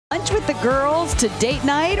Lunch with the girls to date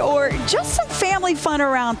night or just some family fun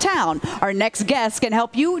around town. Our next guest can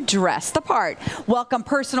help you dress the part. Welcome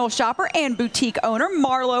personal shopper and boutique owner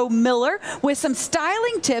Marlo Miller with some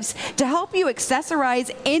styling tips to help you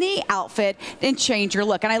accessorize any outfit and change your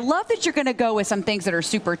look. And I love that you're going to go with some things that are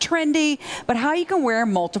super trendy, but how you can wear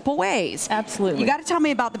multiple ways. Absolutely. You got to tell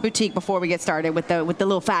me about the boutique before we get started with the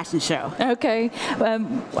little fashion show. Okay.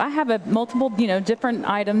 I have multiple, different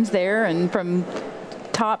items there, and from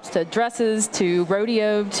tops to dresses to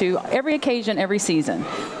rodeo to every occasion, every season.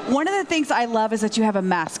 One of the things I love is that you have a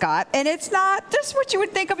mascot, and it's not just what you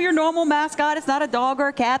would think of your normal mascot. It's not a dog or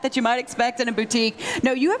a cat that you might expect in a boutique.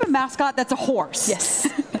 No, you have a mascot that's a horse. Yes,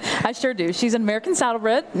 I sure do. She's an American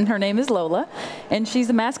Saddlebred, and her name is Lola, and she's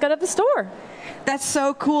the mascot of the store. That's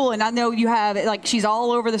so cool, and I know you have, she's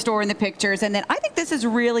all over the store in the pictures, and then I think this is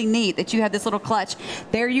really neat that you have this little clutch.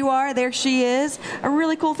 There you are, there she is, a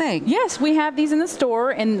really cool thing. Yes, we have these in the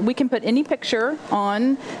store, and we can put any picture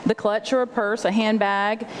on the clutch or a purse, a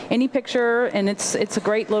handbag, any picture, and it's a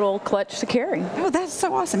great little clutch to carry. Oh, that's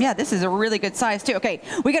so awesome. Yeah, this is a really good size, too. Okay,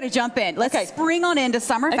 we got to jump in. Let's spring on into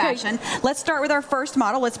summer fashion. Let's start with our first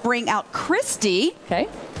model. Let's bring out Christy. Okay.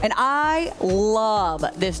 And I love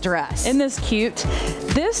this dress. Isn't this cute?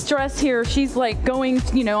 This dress here, she's like going,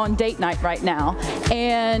 on date night right now.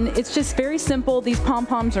 And it's just very simple. These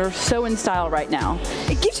pom-poms are so in style right now.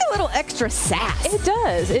 It gives you a little extra sass. It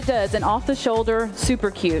does. And off the shoulder, super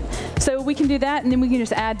cute. So we can do that, and then we can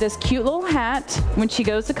just add this cute little hat when she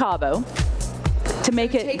goes to Cabo to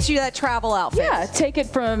make it. Takes you to that travel outfit. Yeah, take it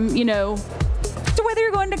from, So whether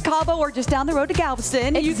you're going to Cabo or just down the road to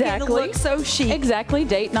Galveston, you can look so chic. Exactly,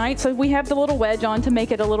 date night. So we have the little wedge on to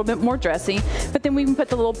make it a little bit more dressy, but then we can put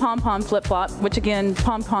the little pom-pom flip-flop, which again,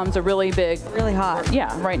 pom-poms are really big. Really hot.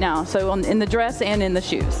 Yeah, right now. So in the dress and in the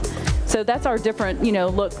shoes. So that's our different,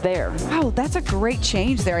 look there. Oh, that's a great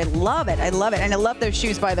change there. I love it. I love it. And I love those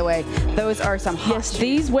shoes, by the way. Those are some hot shoes.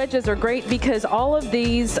 These wedges are great because all of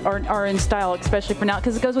these are in style, especially for now,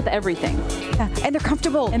 because it goes with everything. Yeah. And they're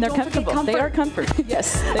comfortable. And they're comfortable. They are comfort.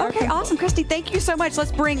 Yes. Okay, awesome. Christy, thank you so much.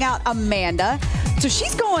 Let's bring out Amanda. So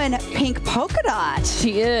she's going pink polka dot.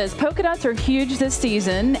 She is. Polka dots are huge this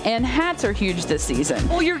season, and hats are huge this season.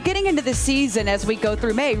 Well, you're getting into the season as we go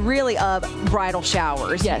through May, really, of bridal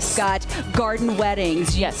showers. Yes. You've got garden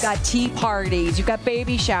weddings. Yes. You've got tea parties. You've got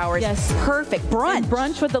baby showers. Yes. Perfect. Brunch. And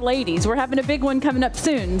brunch with the ladies. We're having a big one coming up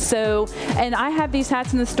soon. So, and I have these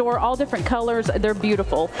hats in the store, all different colors. They're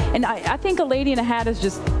beautiful. And I think a lady in a hat is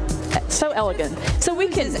just so elegant. So we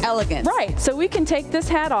can. It's elegant. Right. So we can take this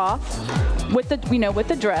hat off with the, with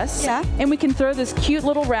the dress. Yeah. And we can throw this cute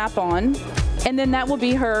little wrap on, and then that will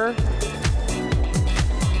be her.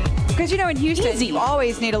 Because in Houston, you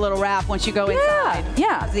always need a little wrap once you go inside.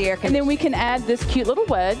 Yeah. The air conditioning. And then we can add this cute little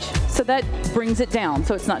wedge, so that brings it down,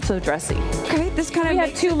 so it's not so dressy. Okay, this kind of we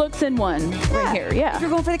have two looks in one right here. Yeah. If you're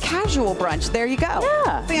going for the casual brunch, there you go.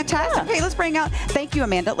 Yeah. Fantastic. Yeah. Okay, let's bring out. Thank you,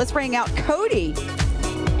 Amanda. Let's bring out Cody.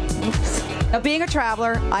 Oops. Now, being a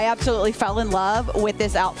traveler, I absolutely fell in love with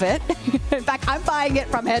this outfit. In fact, I'm buying it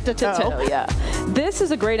from head to toe. Yeah. This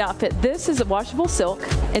is a great outfit. This is a washable silk.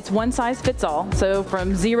 It's one size fits all. So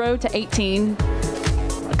from 0 to 18.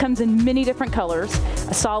 It comes in many different colors.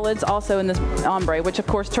 Solids also in this ombre, which of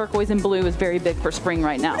course turquoise and blue is very big for spring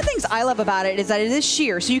right now. One of the things I love about it is that it is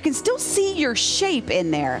sheer, so you can still see your shape in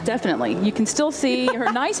there. Definitely. You can still see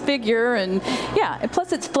her nice figure, and yeah, and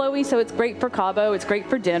plus it's flowy, so it's great for Cabo, it's great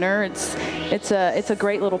for dinner. It's a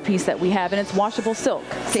great little piece that we have, and it's washable silk.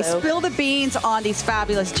 Okay, so spill the beans on these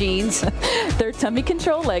fabulous jeans. They're tummy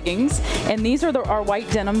control leggings, and these are our white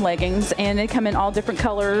denim leggings, and they come in all different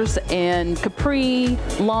colors, and capri,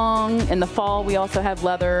 long. In the fall, we also have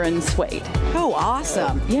leather and suede. Oh,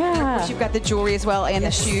 awesome. Yeah. And of course, you've got the jewelry as well, and the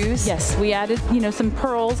shoes. Yes, we added, some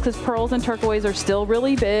pearls, because pearls and turquoise are still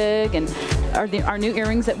really big, and our new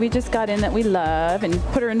earrings that we just got in that we love, and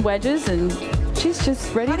put her in wedges, and she's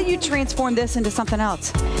just ready. How do you transform this into something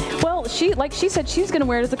else? Well, like she said, she's going to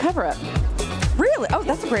wear it as a cover-up. Really? Oh,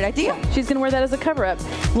 that's a great idea. She's going to wear that as a cover-up,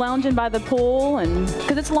 lounging by the pool, and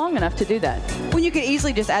because it's long enough to do that. Well, you could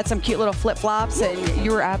easily just add some cute little flip-flops, and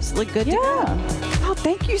you were absolutely good to go. Oh,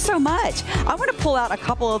 thank you so much. I want to pull out a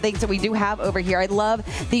couple of things that we do have over here. I love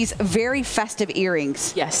these very festive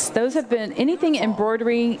earrings. Yes, those have been, anything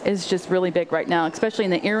embroidery is just really big right now, especially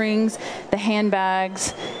in the earrings, the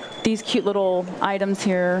handbags. These cute little items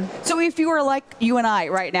here. So if you were like you and I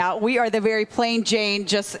right now, we are the very plain Jane,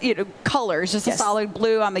 just colors, just a solid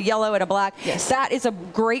blue on the yellow and a black. Yes. That is a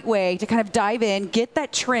great way to kind of dive in, get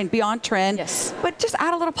that trend, beyond trend. Yes. But just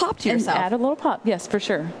add a little pop to yourself. Add a little pop, yes, for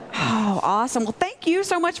sure. Oh, awesome. Well, thank you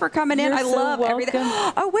so much for coming in. You're I so love everything.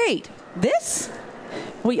 welcome. Oh, wait, this?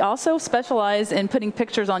 We also specialize in putting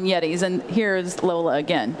pictures on Yetis, and here's Lola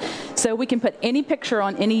again. So we can put any picture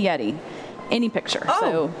on any Yeti, any picture. Oh.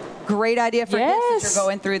 So great idea for Yes. gifts that you're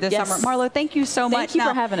going through this Yes. summer. Marlo, thank you so much. Thank you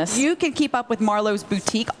for having us. You can keep up with Marlo's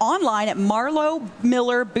Boutique online at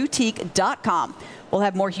marlomillerboutique.com. We'll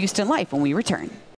have more Houston Life when we return.